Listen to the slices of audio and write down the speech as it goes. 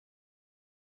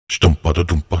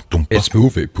It's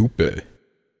Moviepoopie.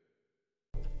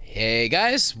 Hey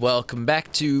guys, welcome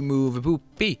back to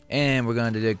Moviepoopie, and we're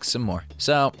going to dig some more.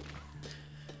 So,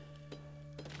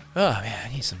 oh man,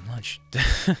 I need some lunch.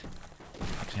 Actually,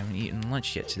 I haven't eaten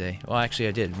lunch yet today. Well, actually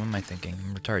I did. What am I thinking?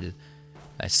 I'm retarded.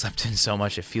 I slept in so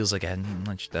much it feels like I hadn't eaten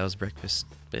lunch. That was breakfast,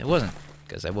 but it wasn't,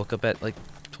 because I woke up at like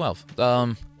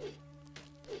 12.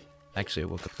 Actually I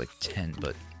woke up like 10,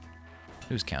 but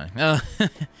who's counting?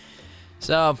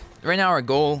 So, right now our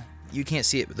goal, you can't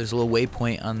see it, but there's a little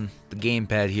waypoint on the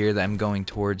gamepad here that I'm going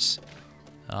towards.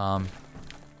 Oh,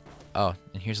 and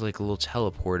here's like a little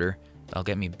teleporter that'll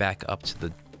get me back up to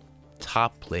the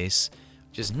top place,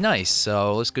 which is nice,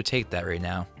 so let's go take that right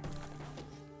now.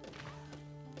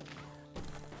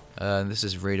 This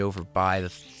is right over by the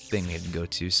thing we have to go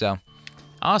to, so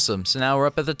awesome. So now we're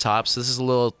up at the top, so this is a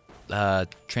little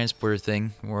transporter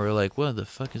thing where we're like, what the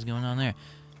fuck is going on there?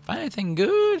 Find anything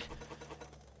good?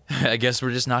 I guess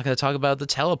we're just not going to talk about the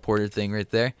teleporter thing right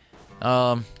there.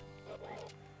 Alright,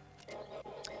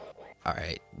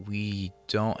 we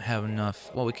don't have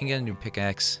enough. Well, we can get a new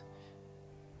pickaxe.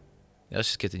 Yeah, let's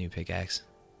just get the new pickaxe.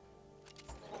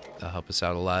 That'll help us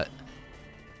out a lot.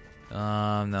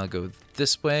 Now I'll go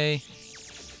this way.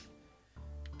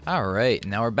 Alright,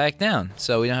 now we're back down.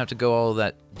 So we don't have to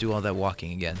go do all that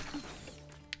walking again.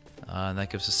 That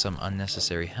gives us some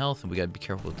unnecessary health, and we gotta be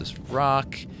careful with this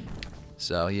rock.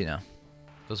 So, you know,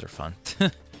 those are fun.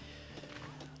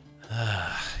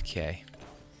 Okay.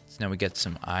 So now we get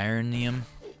some ironium.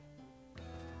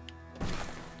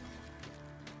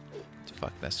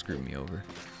 Fuck, that screwed me over.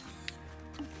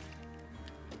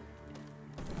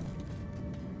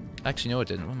 Actually, no, it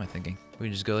didn't. What am I thinking? We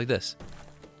can just go like this.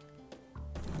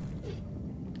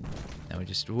 Now we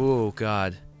just... Whoa,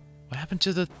 God. What happened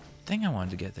to the thing I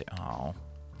wanted to get there? Oh,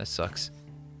 that sucks.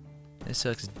 This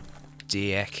sucks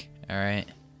dick. Alright.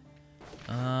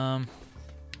 I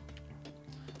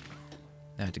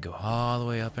have to go all the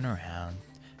way up and around.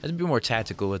 I have to be more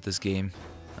tactical with this game.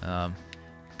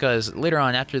 Because later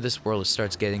on, after this world, it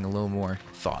starts getting a little more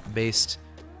thought-based.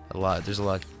 There's a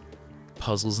lot of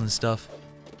puzzles and stuff.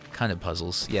 Kind of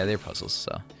puzzles. Yeah, they're puzzles,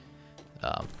 so.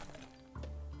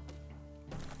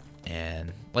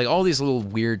 And, like, all these little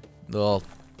weird little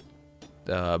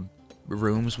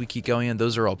rooms we keep going in,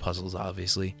 those are all puzzles,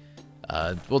 obviously.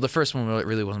 Well, the first one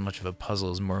really wasn't much of a puzzle.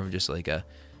 It was more of just like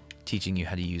teaching you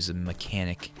how to use a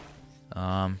mechanic.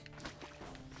 Alright,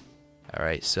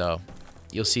 so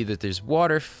you'll see that there's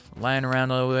water lying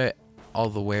around all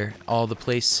the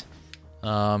place.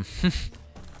 So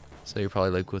you're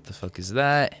probably like, what the fuck is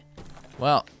that?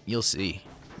 Well, you'll see.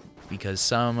 Because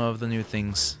some of the new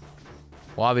things...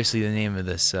 Well, obviously the name of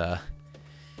this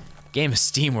game is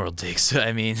Steamworld Dig, so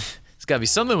I mean, it's gotta be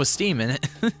something with steam in it.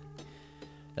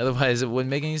 Otherwise, it wouldn't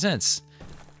make any sense.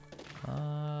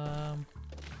 Alright,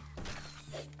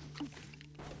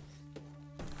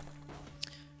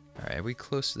 are we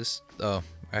close to this? Oh,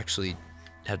 we actually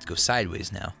have to go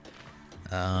sideways now.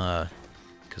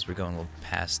 Because we're going a little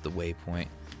past the waypoint.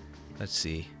 Let's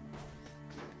see.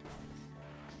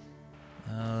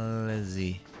 Let's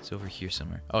see. It's over here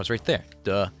somewhere. Oh, it's right there.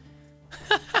 Duh.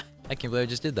 I can't believe I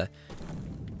just did that.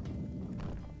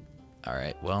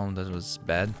 Alright, well, that was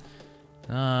bad.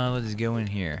 Let's go in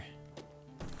here.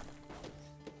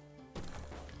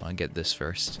 I'll get this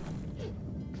first.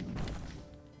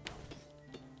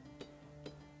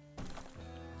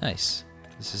 Nice.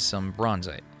 This is some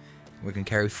bronzite. We can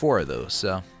carry 4 of those,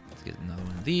 so let's get another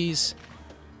one of these.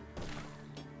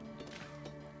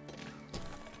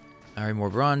 Alright, more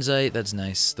bronzite. That's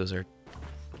nice. Those are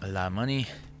a lot of money.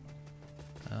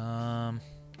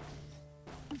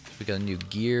 We got a new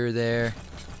gear there.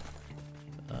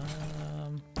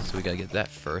 So we gotta get that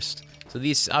first. So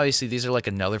these, obviously, these are like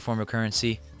another form of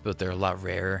currency, but they're a lot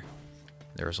rarer.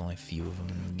 There's only a few of them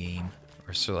in the game,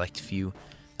 or select few.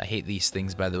 I hate these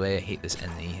things, by the way. I hate this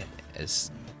enemy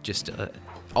as just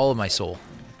all of my soul.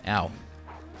 Ow.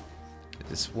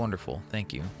 It's wonderful.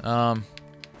 Thank you. Where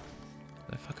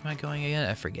the fuck am I going again?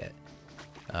 I forget.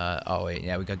 Oh wait,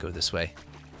 yeah, we gotta go this way.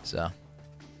 So,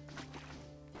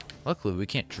 luckily we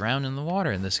can't drown in the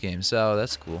water in this game, so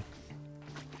that's cool.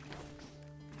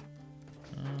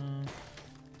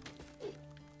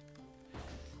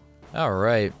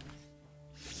 Alright.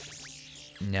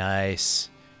 Nice.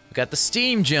 We got the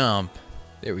steam jump.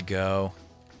 There we go.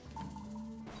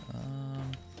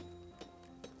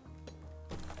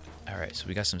 Alright, so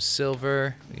we got some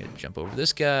silver. We gotta jump over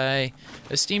this guy.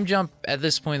 A steam jump, at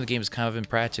this point in the game, is kind of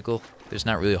impractical. There's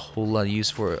not really a whole lot of use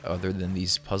for it other than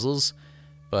these puzzles.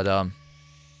 But,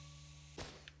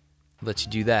 lets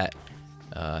you do that.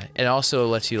 It also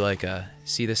lets you like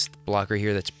see this block right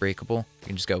here that's breakable. You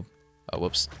can just go, oh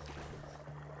whoops.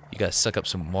 You gotta suck up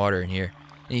some water in here,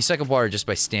 and you suck up water just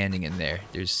by standing in there.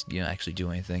 You don't actually do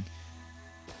anything.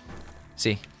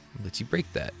 See, it lets you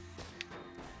break that.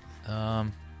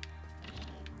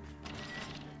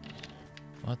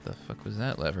 What the fuck was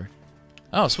that lever?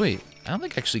 Oh sweet. I don't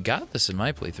think I actually got this in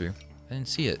my playthrough. I didn't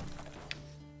see it.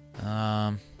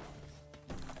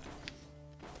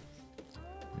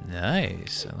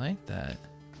 Nice. I like that.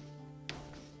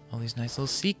 All these nice little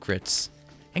secrets.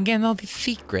 Again, all these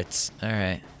secrets.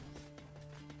 Alright.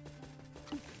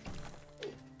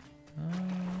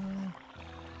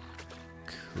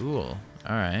 Cool.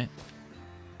 Alright.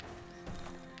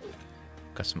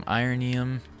 Got some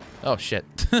ironium. Oh, shit.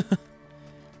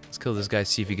 Let's kill this guy,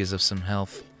 see if he gives us some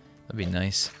health. That'd be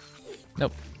nice.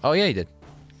 Nope. Oh, yeah, he did.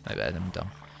 My bad, I'm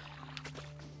dumb.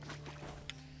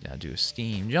 Now do a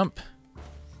steam jump.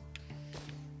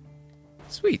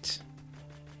 Sweet.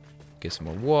 Get some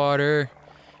more water.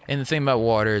 And the thing about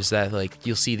water is that, like,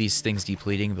 you'll see these things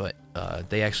depleting, but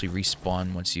they actually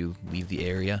respawn once you leave the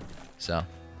area. So,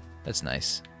 that's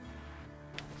nice.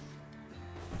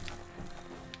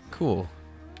 Cool.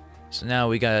 So now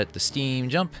we got the steam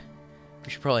jump.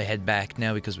 We should probably head back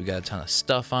now because we got a ton of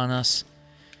stuff on us.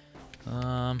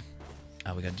 Oh,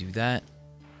 we gotta do that.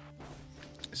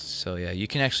 So yeah, you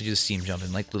can actually do the steam jump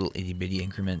in like little itty bitty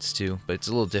increments too, but it's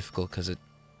a little difficult because it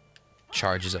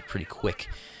charges up pretty quick.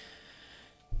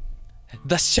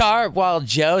 The sharp while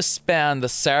Joe spanned the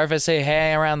surface he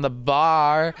hang around the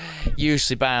bar,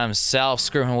 usually by himself,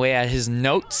 screwing away at his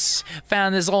notes.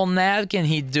 Found this old napkin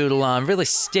he'd doodle on, really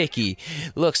sticky.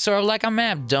 Looks sort of like a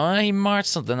map, don't it? He marked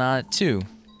something on it too.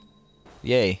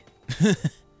 Yay.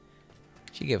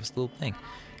 She gave us a little thing.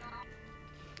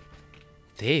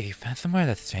 Dave, you found somewhere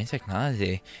that's strange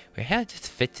technology. Where how it just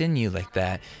fits in you like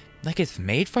that? Like it's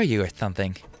made for you or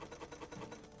something.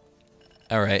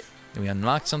 Alright. We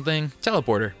unlock something.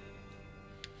 Teleporter.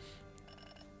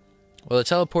 Well, the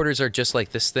teleporters are just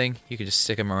like this thing. You can just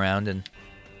stick them around and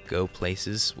go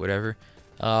places, whatever.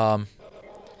 You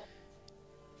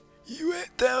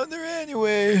went down there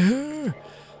anyway.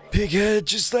 Pighead,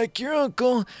 just like your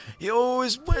uncle. He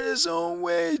always went his own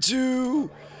way, too.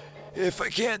 If I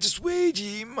can't dissuade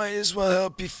you, might as well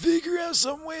help you figure out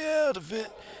some way out of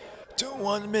it. Don't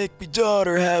want to make me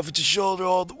daughter have to shoulder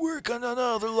all the work on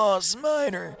another lost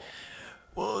miner.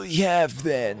 Well, you have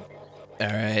then.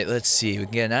 Alright, let's see. We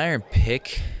can get an iron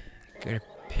pick. Get a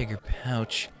bigger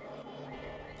pouch.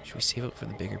 Should we save up for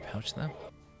the bigger pouch, though?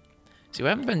 See, we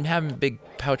haven't been having big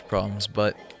pouch problems,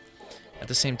 but at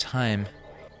the same time,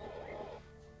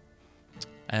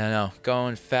 I don't know.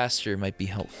 Going faster might be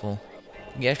helpful.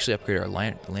 We can actually upgrade our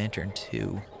lantern,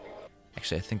 too.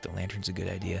 Actually, I think the lantern's a good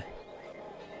idea.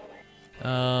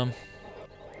 I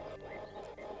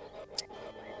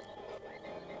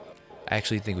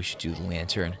actually think we should do the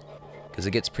lantern, because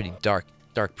it gets pretty dark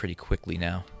pretty quickly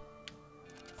now.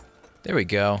 There we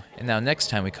go. And now next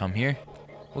time we come here,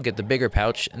 we'll get the bigger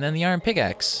pouch and then the iron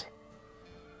pickaxe.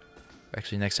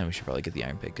 Actually, next time we should probably get the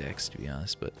iron pickaxe, to be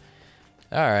honest, but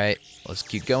alright, let's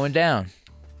keep going down.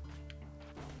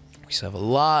 We still have a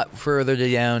lot further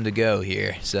down to go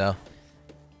here, so.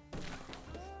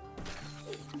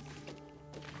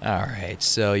 Alright,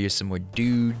 so here's some more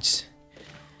dudes.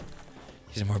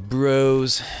 Here's some more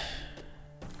bros.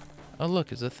 Oh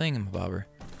look, it's a thingamabobber.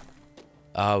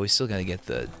 Oh, we still gotta get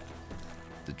the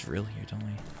drill here, don't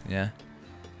we? Yeah.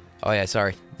 Oh yeah,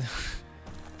 sorry.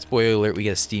 Spoiler alert, we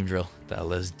get a steam drill.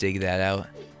 Let's dig that out.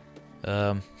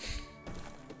 But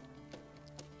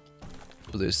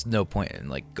there's no point in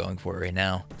like going for it right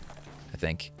now. I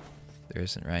think. There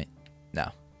isn't, right?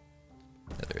 No.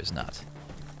 No, there is not.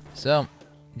 So,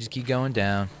 just keep going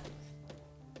down.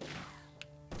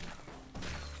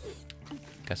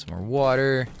 Got some more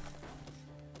water.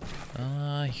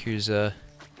 Here's a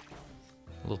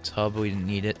little tub. We didn't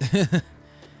need it.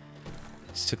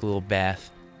 Just took a little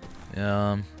bath.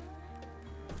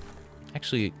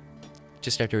 Actually,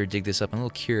 just after we dig this up, I'm a little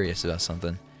curious about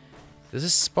something. Does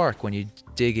this spark when you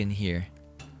dig in here?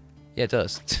 Yeah, it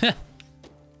does.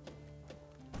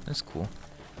 That's cool.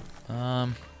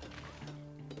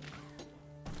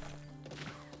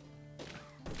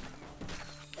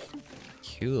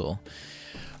 Cool.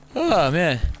 Oh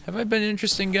man, have I been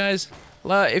interesting, guys?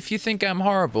 If you think I'm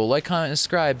horrible, like, comment, and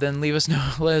subscribe. Then let us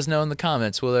know in the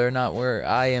comments whether or not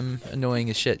I am annoying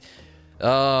as shit.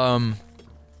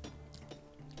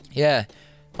 Yeah.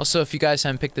 Also, if you guys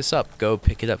haven't picked this up, go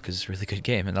pick it up because it's a really good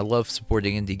game, and I love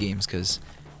supporting indie games because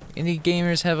indie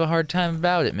gamers have a hard time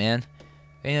about it, man.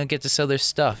 They don't get to sell their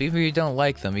stuff, even if you don't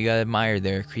like them. You gotta admire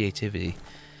their creativity.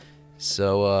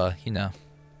 So, you know,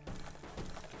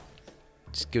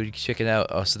 just go check it out.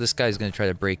 Oh, so this guy's gonna try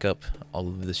to break up all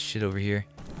of this shit over here.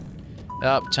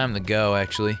 Oh, time to go,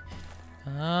 actually.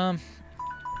 Alright,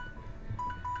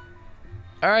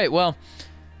 well,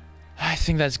 I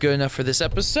think that's good enough for this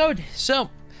episode. So,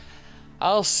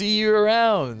 I'll see you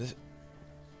around.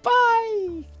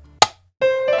 Bye!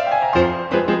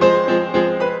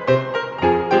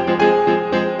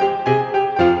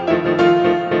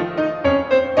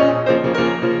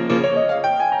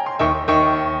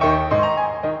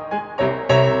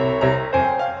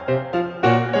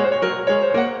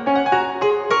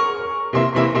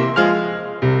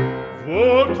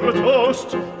 Votre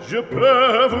toast, je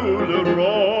peux vous le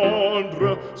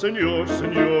rendre, Seigneur,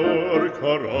 Seigneur,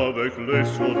 car avec les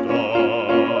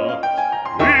soldats,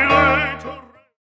 il est